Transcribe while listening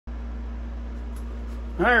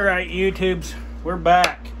Alright, YouTubes, we're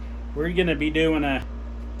back. We're gonna be doing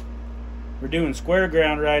square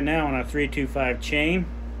ground right now on a 325 chain.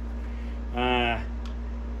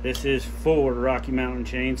 This is for Rocky Mountain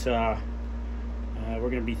Chainsaw.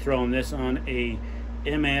 We're gonna be throwing this on a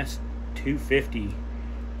MS 250.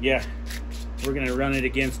 Yeah, we're gonna run it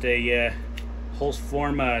against a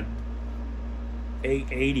Husqvarna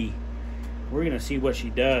 880. We're gonna see what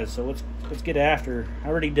she does. So let's get after her. I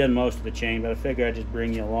already done most of the chain, but I figure I'd just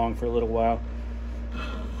bring you along for a little while.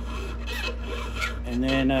 And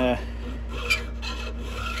then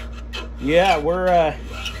yeah,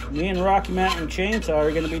 me and Rocky Mountain Chainsaw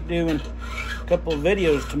are gonna be doing a couple of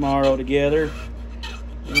videos tomorrow together.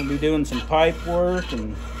 We're gonna be doing some pipe work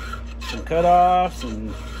and some cutoffs,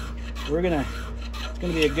 and it's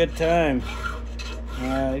gonna be a good time.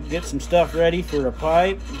 Get some stuff ready for a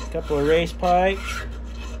pipe, a couple of race pipes,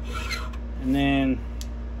 and then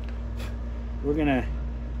we're gonna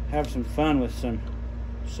have some fun with some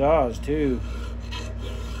saws too.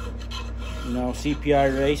 You know,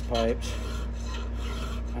 CPI race pipes.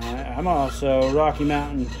 I'm also, Rocky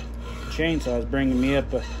Mountain Chainsaw is bringing me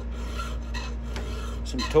up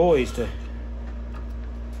some toys to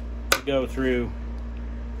go through.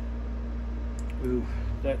 Ooh,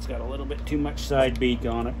 that's got a little bit too much side beak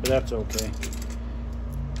on it, but that's okay.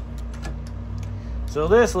 So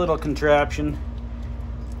this little contraption,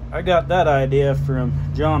 I got that idea from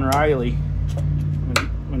John Riley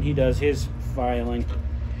when he does his filing.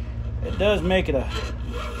 It does make it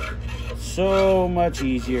so much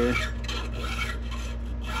easier.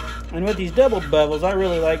 And with these double bevels, I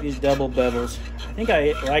really like these double bevels. I think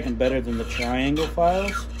I like them better than the triangle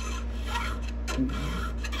files,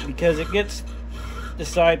 because it gets the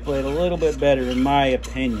side plate a little bit better, in my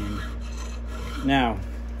opinion. Now,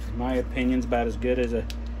 my opinion's about as good as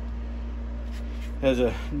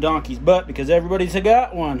a donkey's butt, because everybody's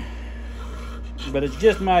got one. But it's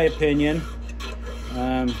just my opinion.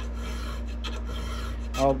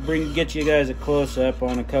 I'll get you guys a close-up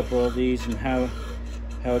on a couple of these and how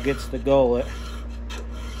it gets the gullet,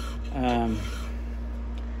 and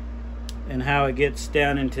how it gets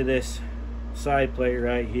down into this side plate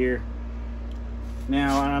right here.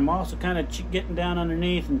 Now, I'm also kind of getting down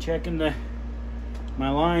underneath and checking my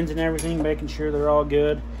lines and everything, making sure they're all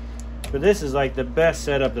good. But this is like the best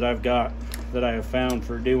setup that I have found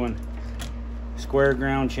for doing square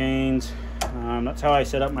ground chains. That's how I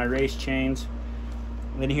set up my race chains.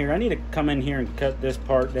 Then here, I need to come in here and cut this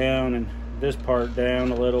part down and this part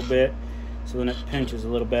down a little bit, so then it pinches a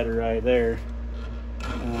little better right there.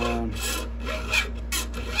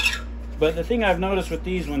 But the thing I've noticed with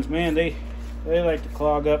these ones, man, they like to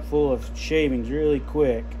clog up full of shavings really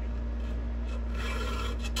quick.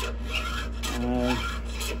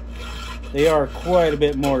 They are quite a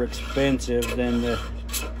bit more expensive than the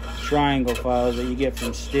triangle files that you get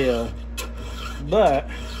from Stihl, but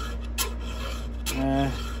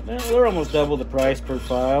they're almost double the price per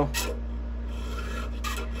file.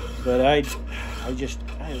 But I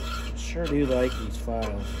sure do like these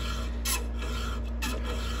files.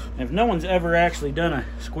 If no one's ever actually done a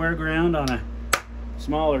square ground on a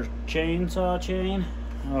smaller chainsaw chain,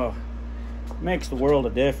 oh, it makes the world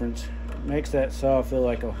of difference. It makes that saw feel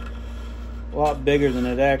like a lot bigger than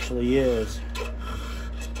it actually is.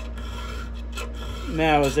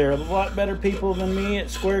 Now, is there a lot better people than me at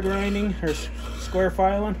square grinding or square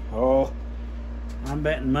filing? Oh, I'm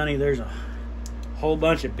betting money there's a whole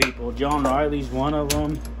bunch of people. John Riley's one of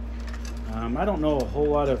them. I don't know a whole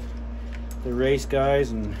lot of the race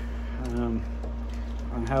guys and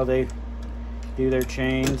on how they do their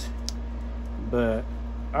chains, but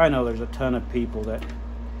I know there's a ton of people that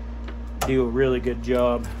do a really good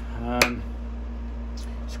job.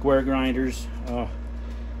 Square grinders, oh,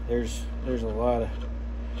 there's a lot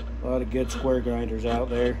of good square grinders out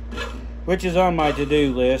there, which is on my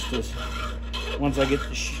to-do list. Is once I get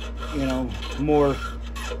more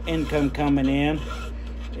income coming in,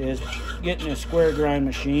 is getting a square grind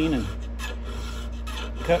machine and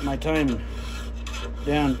cut my time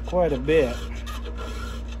down quite a bit.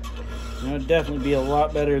 It'd definitely be a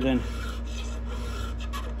lot better than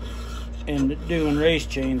in doing race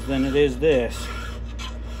chains than it is this,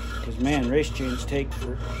 because man, race chains take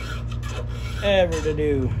forever to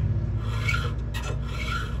do,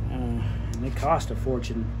 and they cost a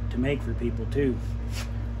fortune to make for people too.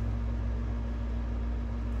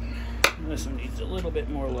 This one needs a little bit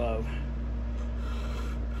more love.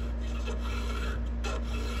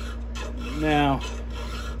 Now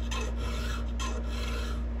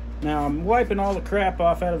I'm wiping all the crap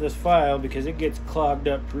off out of this file because it gets clogged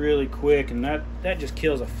up really quick, and that just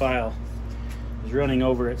kills a file. It's running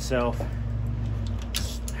over itself.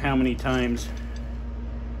 how many times.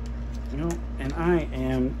 You know, and I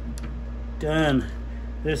am done.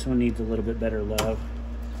 This one needs a little bit better love.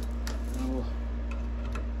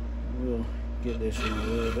 We'll get this one a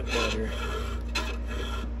little bit better.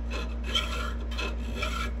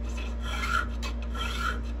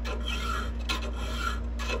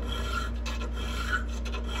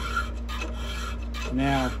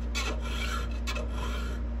 Now,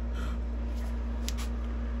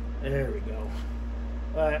 there we go.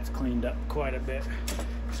 Well, that's cleaned up quite a bit.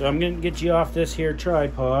 So I'm going to get you off this here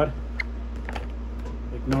tripod.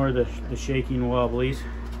 Ignore the shaking wobblies.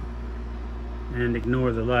 And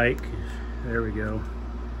ignore the light. There we go.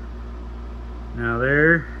 Now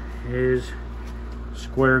there is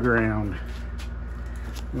square ground.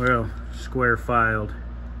 Well, square filed.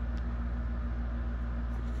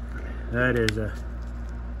 That is a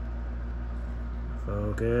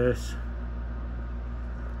focus.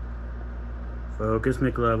 Focus,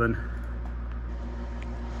 McLovin.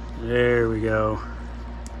 There we go.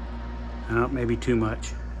 Oh, maybe too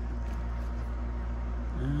much.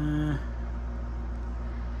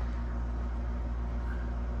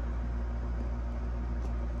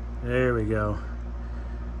 There we go.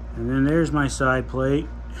 And then there's my side plate.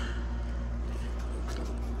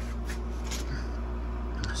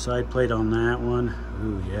 Side plate on that one.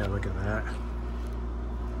 Ooh, yeah, look at that.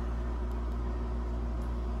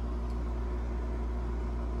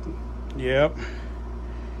 Yep.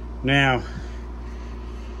 Now,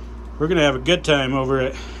 we're gonna have a good time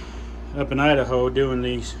up in Idaho doing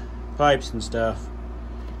these pipes and stuff.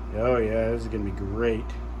 Oh yeah, this is gonna be great.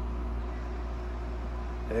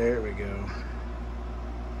 There we go.